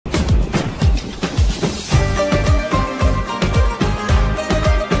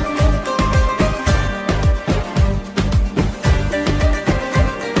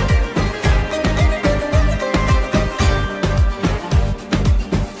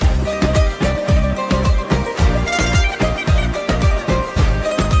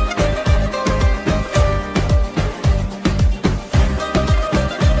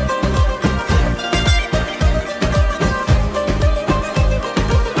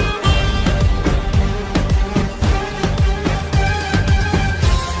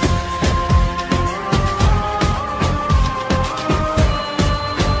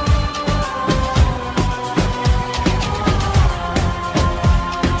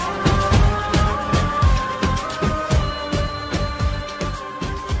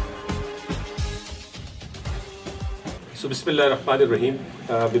Bismillahirrahmanirrahim.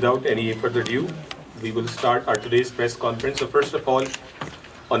 Without any further ado, we will start our today's press conference. So first of all,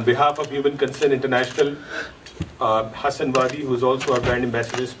 on behalf of Human Concern International, Hassan Wadi, who is also our brand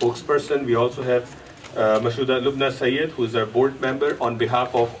ambassador spokesperson. We also have Mashuda Lubna Syed, who is our board member. On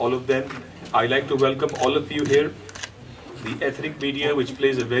behalf of all of them, I'd like to welcome all of you here. The ethnic media, which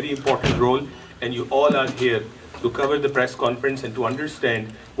plays a very important role, and you all are here to cover the press conference and to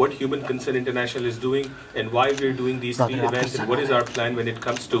understand what Human Concern International is doing and why we're doing these three events and what is our plan when it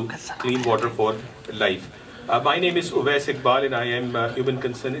comes to clean water for life. My name is Uwais Iqbal and I am Human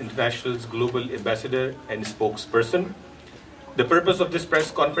Concern International's Global Ambassador and Spokesperson. The purpose of this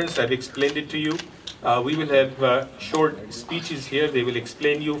press conference, I've explained it to you. We will have short speeches here. They will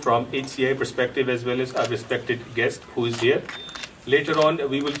explain you from HCI perspective as well as our respected guest who is here. Later on,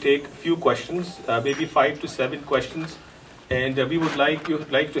 we will take few questions, maybe 5 to 7 questions, and we would like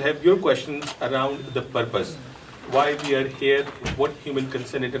to have your questions around the purpose, why we are here, what Human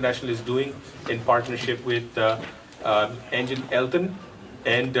Concern International is doing in partnership with Engin Altan,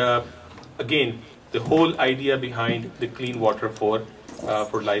 and again, the whole idea behind the clean water for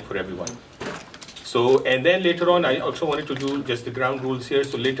life for everyone. So, and then later on, I also wanted to do just the ground rules here.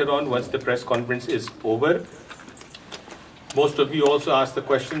 So later on, once the press conference is over, most of you also asked the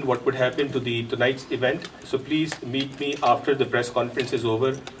question, what would happen to tonight's event? So please meet me after the press conference is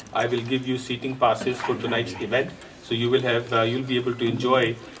over. I will give you seating passes for tonight's event. So you will have, you'll be able to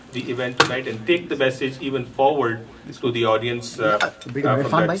enjoy the event tonight and take the message even forward to the audience from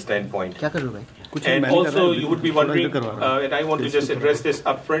that standpoint. And also, you would be wondering, and I want to just address this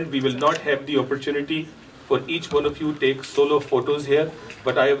upfront, we will not have the opportunity for each one of you take solo photos here,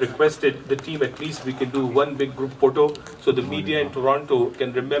 but I have requested the team at least we can do one big group photo so the media in Toronto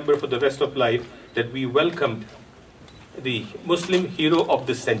can remember for the rest of life that we welcomed the Muslim hero of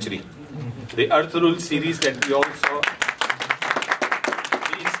the century, the Ertugrul series that we all saw,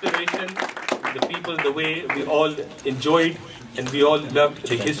 the inspiration, the people, the way we all enjoyed and we all loved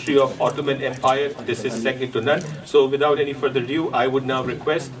the history of Ottoman Empire. This is second to none. So without any further ado, I would now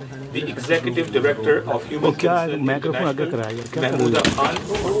request the Executive Director of Human Concern International, Mahmoud Khan.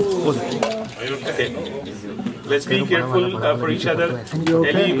 Okay. Let's be careful for each other.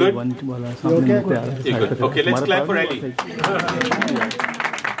 Ellie, you good? You good? Okay, let's clap for Ellie.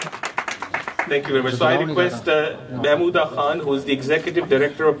 Thank you very much. So I request Mahmoud Khan, who is the Executive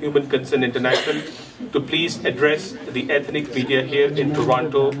Director of Human Concern International, to please address the ethnic media here in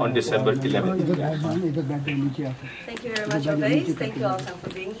Toronto on December 11th. Thank you very much, Uwais. Thank you all for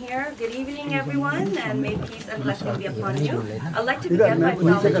being here. Good evening, everyone, and may peace and blessing be upon you. I'd like to begin by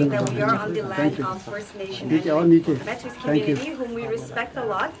acknowledging that we are on the land of First Nation and Metis community, whom we respect a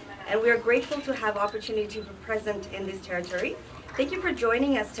lot, and we are grateful to have opportunity to be present in this territory. Thank you for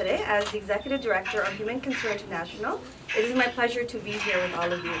joining us today as the Executive Director of Human Concern International. It is my pleasure to be here with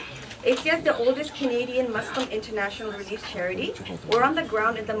all of you. HCI is the oldest Canadian Muslim international relief charity. We're on the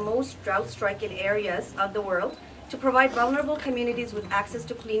ground in the most drought-stricken areas of the world to provide vulnerable communities with access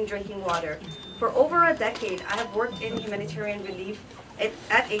to clean drinking water. For over a decade, I have worked in humanitarian relief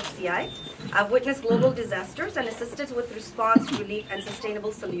at HCI. I've witnessed global disasters and assisted with response, relief, and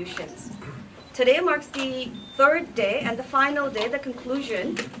sustainable solutions. Today marks the third day and the final day, the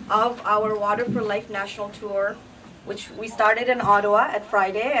conclusion of our Water for Life National Tour, which we started in Ottawa at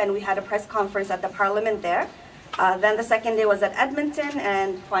Friday, and we had a press conference at the Parliament there. Then the second day was at Edmonton,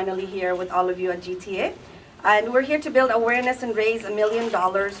 and finally here with all of you at GTA. And we're here to build awareness and raise $1 million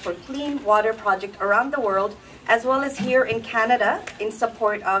for clean water project around the world, as well as here in Canada in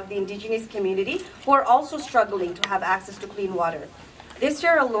support of the Indigenous community who are also struggling to have access to clean water. This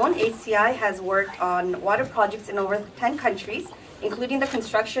year alone, HCI has worked on water projects in over 10 countries, including the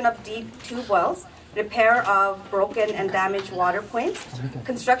construction of deep tube wells, repair of broken and damaged water points,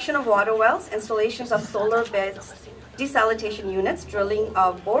 construction of water wells, installations of solar-based desalination units, drilling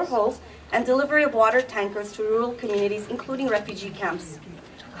of boreholes, and delivery of water tankers to rural communities, including refugee camps.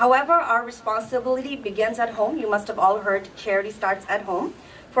 However, our responsibility begins at home. You must have all heard charity starts at home.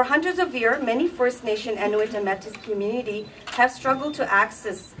 For hundreds of years, many First Nation, Inuit, and Metis community have struggled to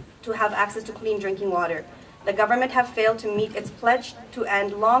have access to clean drinking water. The government have failed to meet its pledge to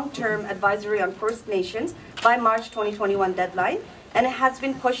end long-term advisory on First Nations by March 2021 deadline, and it has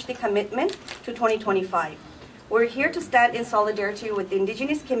been pushed the commitment to 2025. We're here to stand in solidarity with the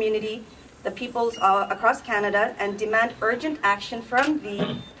Indigenous community, the peoples across Canada, and demand urgent action from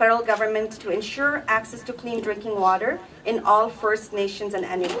the federal government to ensure access to clean drinking water in all First Nations and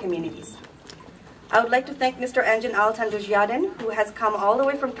Inuit communities. I would like to thank Mr. Engin Altan Duzyatan, who has come all the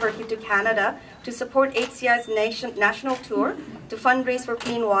way from Turkey to Canada to support HCI's national tour to fundraise for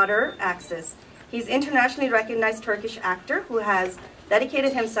clean water access. He's an internationally recognized Turkish actor who has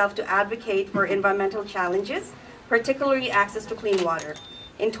dedicated himself to advocate for environmental challenges, particularly access to clean water.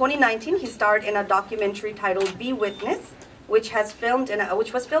 In 2019, he starred in a documentary titled Be Witness, which was filmed in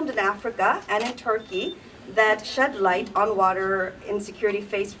Africa and in Turkey, that shed light on water insecurity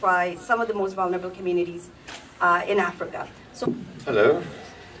faced by some of the most vulnerable communities in Africa. So, hello.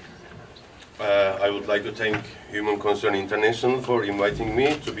 I would like to thank Human Concern International for inviting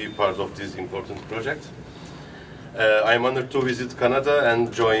me to be part of this important project. I am honored to visit Canada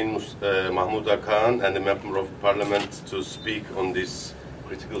and join Mahmoud Khan and the Member of Parliament to speak on this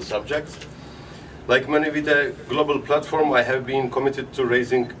critical subject. Like many with a global platform, I have been committed to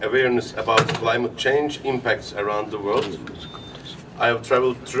raising awareness about climate change impacts around the world. I have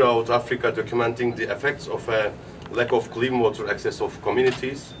traveled throughout Africa documenting the effects of a lack of clean water access of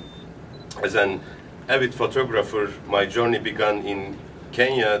communities. As an avid photographer, my journey began in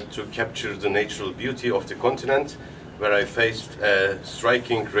Kenya to capture the natural beauty of the continent, where I faced a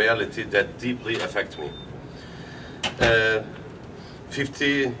striking reality that deeply affected me.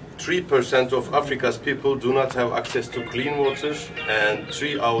 53% of Africa's people do not have access to clean water, and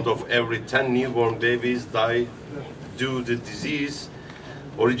 3 out of every 10 newborn babies die due to disease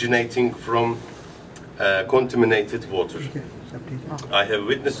originating from contaminated water. I have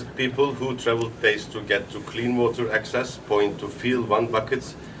witnessed people who traveled days to get to clean water access point to fill 1 bucket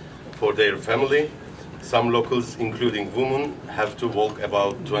for their family. Some locals, including women, have to walk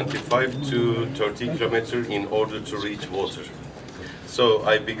about 25 to 30 kilometers in order to reach water. So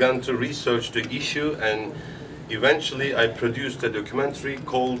I began to research the issue, and eventually I produced a documentary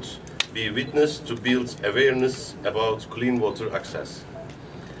called Be Witness to build awareness about clean water access.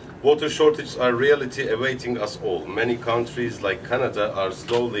 Water shortages are a reality awaiting us all. Many countries like Canada are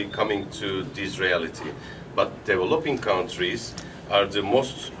slowly coming to this reality, but developing countries are the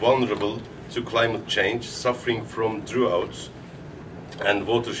most vulnerable to climate change, suffering from droughts and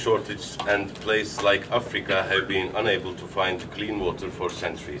water shortage, and places like Africa have been unable to find clean water for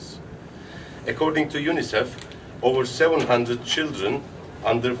centuries. According to UNICEF, over 700 children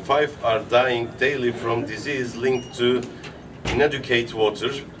under 5 are dying daily from disease linked to inadequate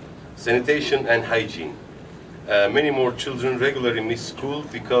water, sanitation and hygiene. Many more children regularly miss school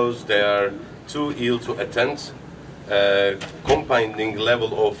because they are too ill to attend, compounding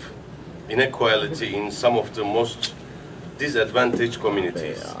level of inequality in some of the most disadvantaged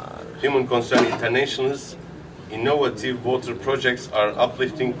communities. Human Concern International's innovative water projects are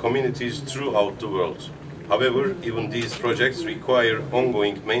uplifting communities throughout the world. However, even these projects require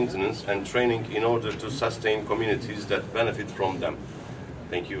ongoing maintenance and training in order to sustain communities that benefit from them.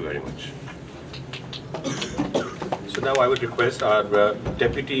 Thank you very much. So now I would request our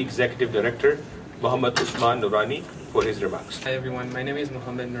Deputy Executive Director, Mohammed Usman Noorani, for his remarks. Hi everyone, my name is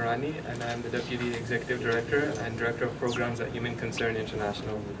Mohammed Noorani and I am the Deputy Executive Director and Director of Programs at Human Concern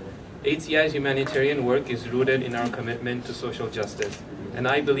International. HCI's humanitarian work is rooted in our commitment to social justice, and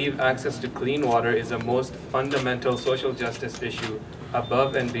I believe access to clean water is the most fundamental social justice issue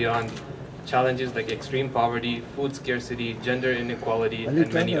above and beyond challenges like extreme poverty, food scarcity, gender inequality,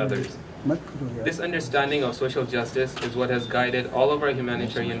 and many others. This understanding of social justice is what has guided all of our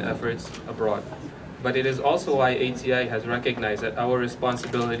humanitarian efforts abroad. But it is also why HCI has recognized that our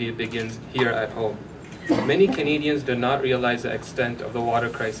responsibility begins here at home. Many Canadians do not realize the extent of the water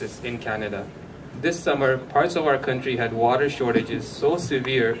crisis in Canada. This summer, parts of our country had water shortages so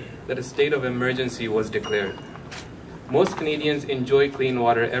severe that a state of emergency was declared. Most Canadians enjoy clean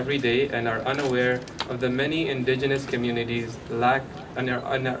water every day and are unaware of the many Indigenous communities are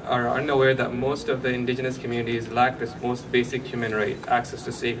unaware that most of the Indigenous communities lack this most basic human right, access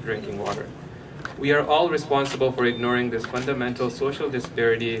to safe drinking water. We are all responsible for ignoring this fundamental social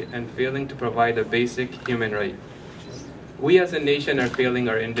disparity and failing to provide a basic human right. We as a nation are failing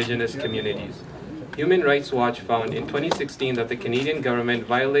our Indigenous communities. Human Rights Watch found in 2016 that the Canadian government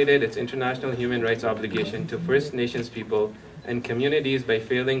violated its international human rights obligation to First Nations people and communities by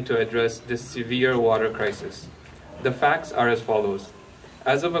failing to address this severe water crisis. The facts are as follows.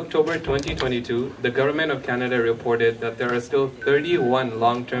 As of October 2022, the Government of Canada reported that there are still 31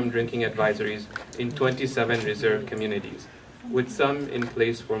 long-term drinking advisories in 27 reserve communities, with some in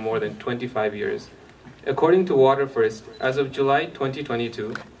place for more than 25 years. According to Water First, as of July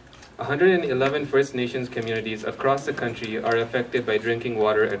 2022, 111 First Nations communities across the country are affected by drinking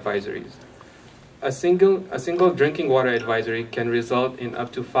water advisories. A single drinking water advisory can result in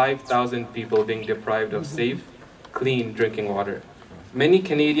up to 5,000 people being deprived of safe, clean drinking water. Many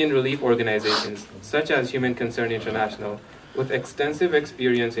Canadian relief organizations, such as Human Concern International, with extensive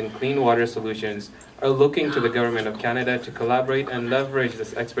experience in clean water solutions, are looking to the Government of Canada to collaborate and leverage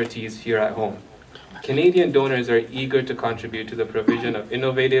this expertise here at home. Canadian donors are eager to contribute to the provision of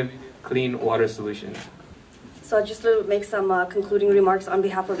innovative, clean water solutions. So I'll just make some concluding remarks on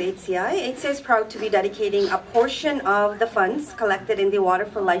behalf of HCI. HCI is proud to be dedicating a portion of the funds collected in the Water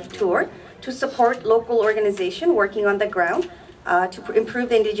for Life tour to support local organization working on the ground to improve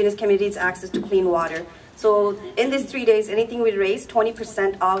the indigenous communities' access to clean water. So in these 3 days, anything we raise,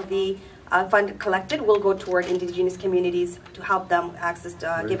 20% of the fund collected will go toward indigenous communities to help them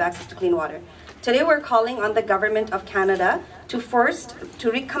give access to clean water. Today we're calling on the Government of Canada to first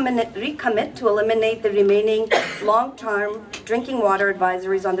recommit to eliminate the remaining long-term drinking water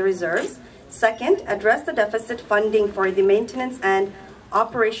advisories on the reserves. Second, address the deficit funding for the maintenance and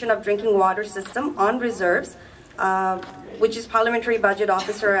operation of drinking water system on reserves, which is Parliamentary Budget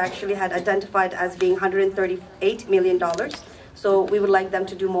Officer actually had identified as being $138 million. So we would like them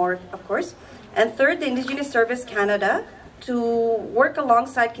to do more, of course. And third, the Indigenous Service Canada to work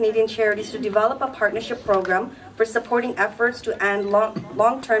alongside Canadian charities to develop a partnership program for supporting efforts to end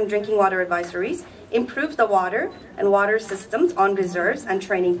long-term drinking water advisories, improve the water and water systems on reserves, and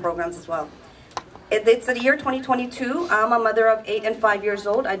training programs as well. It's the year 2022. I'm a mother of 8 and 5 years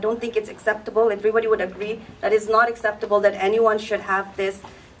old. I don't think it's acceptable. Everybody would agree that it's not acceptable that anyone should have this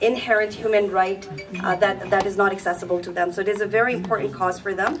inherent human right that is not accessible to them. So it is a very important cause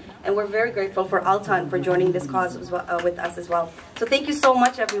for them, and we're very grateful for Altan for joining this cause as well, with us as well. So thank you so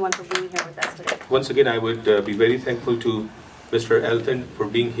much, everyone, for being here with us today. Once again, I would be very thankful to Mr. Altan for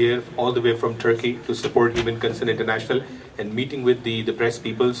being here all the way from Turkey to support Human Concern International and meeting with the press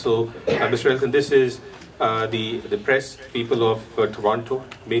people. So, Mr. Altan, this is the press people of Toronto,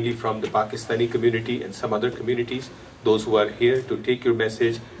 mainly from the Pakistani community and some other communities, those who are here to take your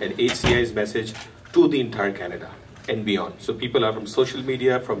message and HCI's message to the entire Canada and beyond. So people are from social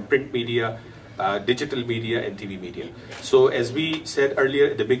media, from print media, digital media, and TV media. So as we said earlier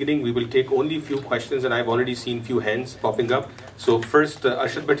at the beginning, we will take only a few questions, and I've already seen few hands popping up. So first,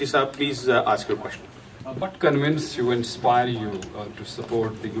 Arshad Bhatti Saab, please ask your question. What convinced you, inspire you to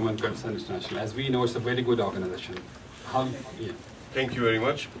support the Human Concern International? As we know, it's a very good organization. Thank you very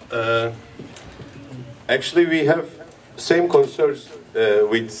much. Actually, we have same concerns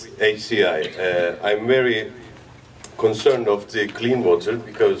with HCI. I'm very concerned of the clean water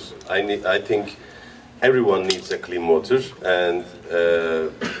because I think everyone needs a clean water, and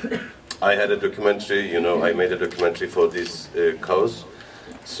I had a documentary, I made a documentary for this cause.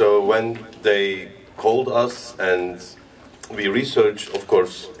 So when they called us and we researched, of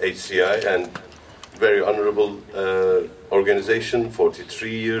course, HCI, and very honorable organization,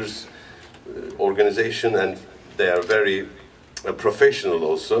 43 years organization, and they are very professional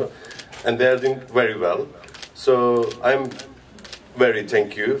also, and they are doing very well. So I'm very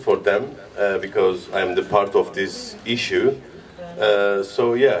thank you for them because I'm the part of this issue.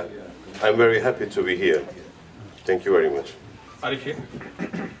 So yeah, I'm very happy to be here. Thank you very much. Arif,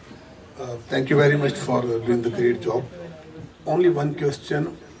 thank you very much for doing the great job. Only one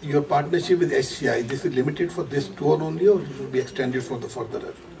question. Your partnership with HCI, this is limited for this tour only, or it will be extended for the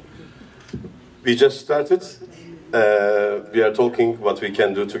further? We just started. We are talking what we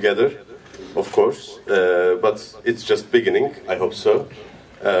can do together, of course, but it's just beginning, I hope so,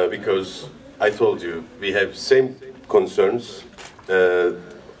 because I told you, we have same concerns.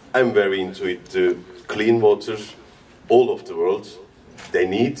 I'm very into it, clean water, all of the world, they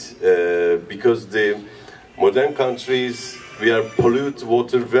need, because the modern countries, we are pollute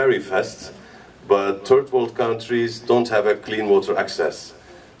water very fast, but third world countries don't have a clean water access.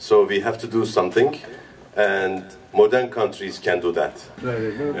 So we have to do something, and modern countries can do that.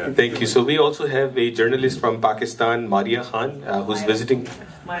 Yeah. Thank you. So we also have a journalist from Pakistan, Maria Khan, who's visiting.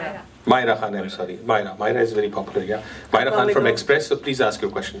 Myra Khan, I'm sorry. Myra is very popular, yeah. Myra Khan from Express, so please ask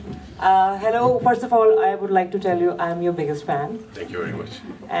your question. Hello, first of all, I would like to tell you I'm your biggest fan. Thank you very much.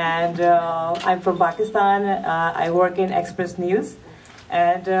 And I'm from Pakistan. I work in Express News.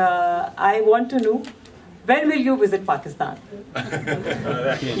 And I want to know, when will you visit Pakistan?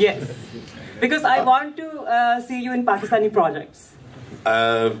 Yes. Because I want to see you in Pakistani projects.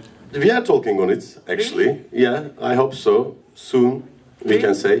 We are talking on it, actually. Really? Yeah, I hope so. Soon, we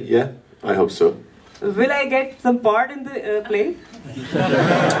can say, yeah, I hope so. Will I get some part in the play?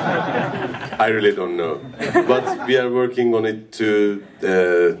 I really don't know. But we are working on it to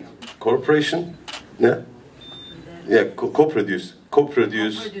corporation, yeah? Yeah, co-produce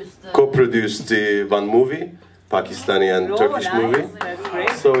the one movie, Pakistani and Turkish movie. That's great.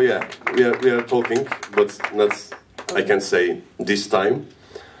 So yeah, we are talking, but not, I can say this time.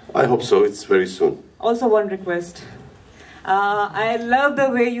 I hope so, it's very soon. Also one request. I love the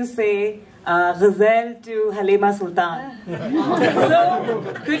way you say ghazal to Halima Sultan. So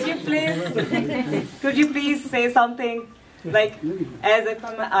could you please say something? Like, as if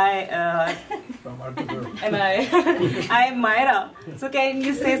I'm Myra. So can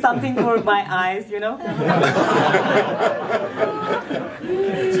you say something for my eyes, you know?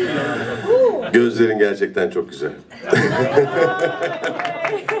 Gözlerin gerçekten çok güzel.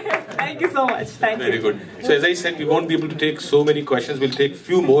 Thank you so much. Thank you. Very good. So as I said, we won't be able to take so many questions. We'll take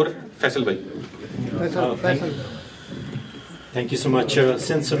few more. Faisal bhai. Thank you so much.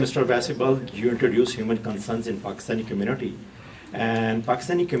 Since Mr. Vasibal, you introduced human concerns in Pakistani community, and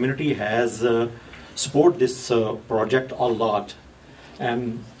Pakistani community has supported this project a lot.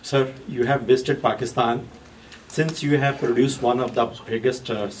 And sir, you have visited Pakistan. Since you have produced one of the biggest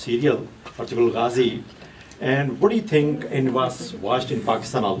serial, Ertugrulghazi, and what do you think, and was watched in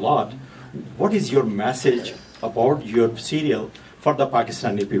Pakistan a lot, what is your message about your serial for the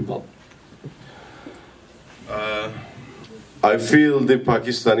Pakistani people? I feel the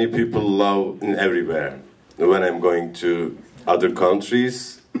Pakistani people love in everywhere. When I'm going to other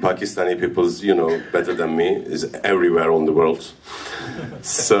countries, Pakistani people's, better than me, is everywhere on the world.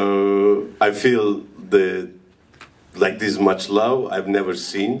 So I feel this much love I've never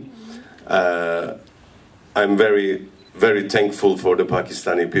seen. I'm very, very thankful for the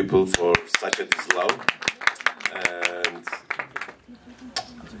Pakistani people for such a this love. And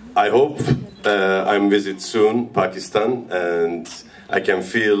I hope I'm visit soon Pakistan, and I can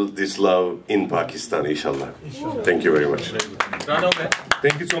feel this love in Pakistan, inshallah. Thank you very much.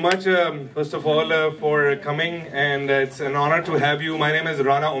 Thank you so much, first of all, for coming, and it's an honor to have you. My name is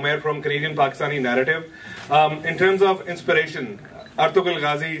Rana Umair from Canadian Pakistani Narrative. In terms of inspiration,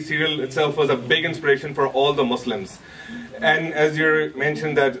 Ertugrulghazi serial itself was a big inspiration for all the Muslims. And as you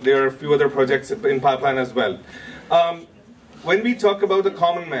mentioned that there are a few other projects in pipeline as well. When we talk about the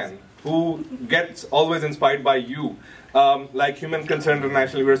common man who gets always inspired by you, like Human Concern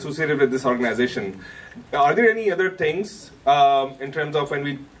International, we're associated with this organization. Are there any other things in terms of when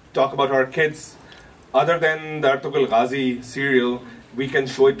we talk about our kids, other than the Ertugrulghazi serial, we can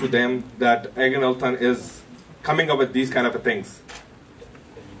show it to them that Engin Altan is coming up with these kind of things?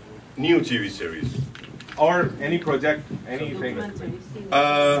 New TV series. Or any project, anything?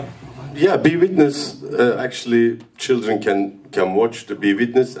 Yeah, Be Witness. Actually, children can watch the Be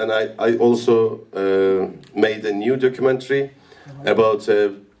Witness, and I also made a new documentary about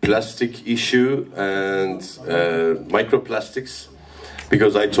a plastic issue and microplastics,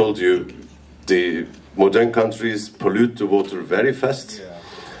 because I told you the modern countries pollute the water very fast,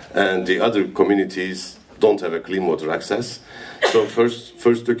 and the other communities don't have a clean water access. So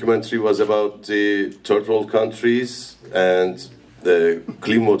first documentary was about the third world countries and the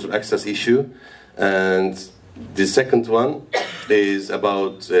clean water access issue, and the second one is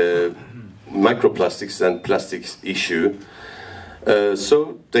about microplastics and plastics issue.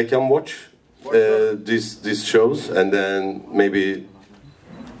 So they can watch these shows, and then maybe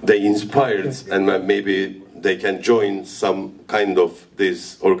they inspired, and maybe they can join some kind of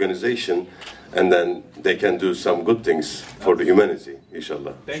this organization, and then they can do some good things for the humanity,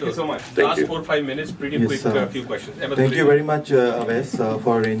 inshallah. Thank you so much. Last 4 or 5 minutes, pretty quick, few questions. Thank you very much, Awais,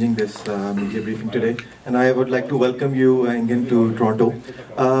 for arranging this media briefing today. And I would like to welcome you, Engin, to Toronto.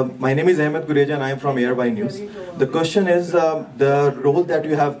 My name is Ahmad and I am from Airby News. The question is, the role that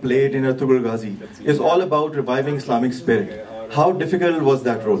you have played in Ertugrulghazi is all about reviving Islamic spirit. How difficult was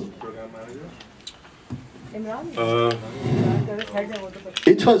that role?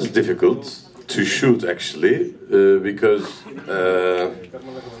 It was difficult to shoot, actually, because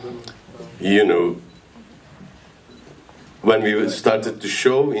when we started the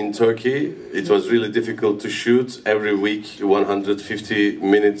show in Turkey, it was really difficult to shoot every week 150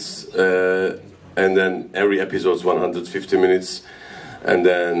 minutes, and then every episode 150 minutes, and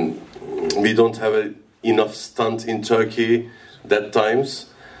then we don't have enough stunt in Turkey that times.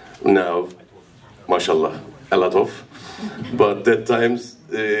 Now, mashallah, a lot of, but that times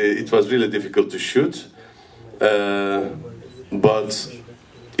it was really difficult to shoot, but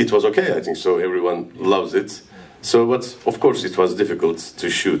it was okay, I think so. Everyone loves it. So, but of course, it was difficult to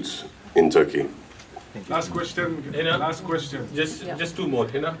shoot in Turkey. Last question. Hina, last question. Just two more,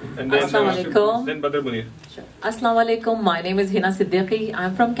 Hina, and then Assalamualaikum. Badr Munir. Assalamualaikum. My name is Hina Siddiqui.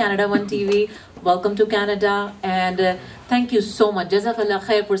 I'm from Canada One TV. Welcome to Canada, and thank you so much, Jazakallah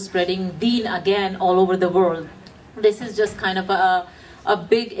khair, for spreading Deen again all over the world. This is just kind of a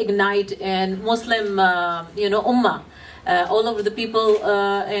big ignite in Muslim, ummah. All over the people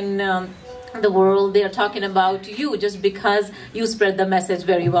in the world, they are talking about you just because you spread the message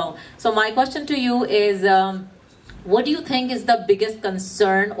very well. So my question to you is, What do you think is the biggest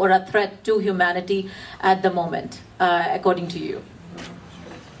concern or a threat to humanity at the moment, according to you?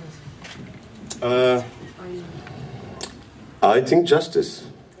 I think justice.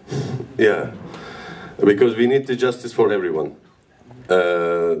 Yeah, because we need the justice for everyone.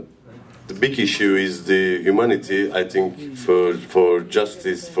 The big issue is the humanity, I think, for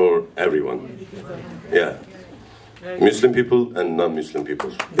justice for everyone. Yeah. Muslim people and non-Muslim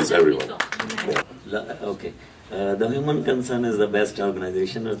people. It's everyone. Yeah. Okay. The Human Concern is the best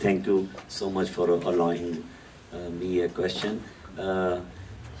organization. Thank you so much for allowing me a question.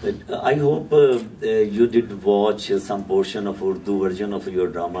 I hope you did watch some portion of Urdu version of your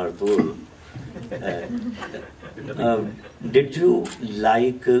drama, Artur. Did you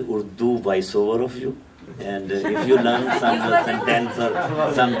like Urdu voiceover of you? And if you learn some sentence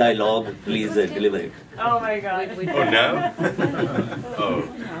or some dialogue, please deliver it. Oh my God. Oh, now? Oh,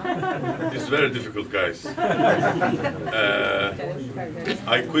 it's very difficult, guys.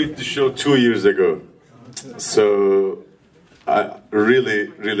 I quit the show 2 years ago. So, really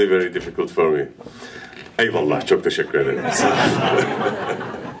very difficult for me. Eyvallah, çok teşekkür ederim.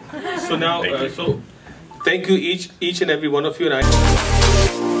 So now, thank you each and every one of you. And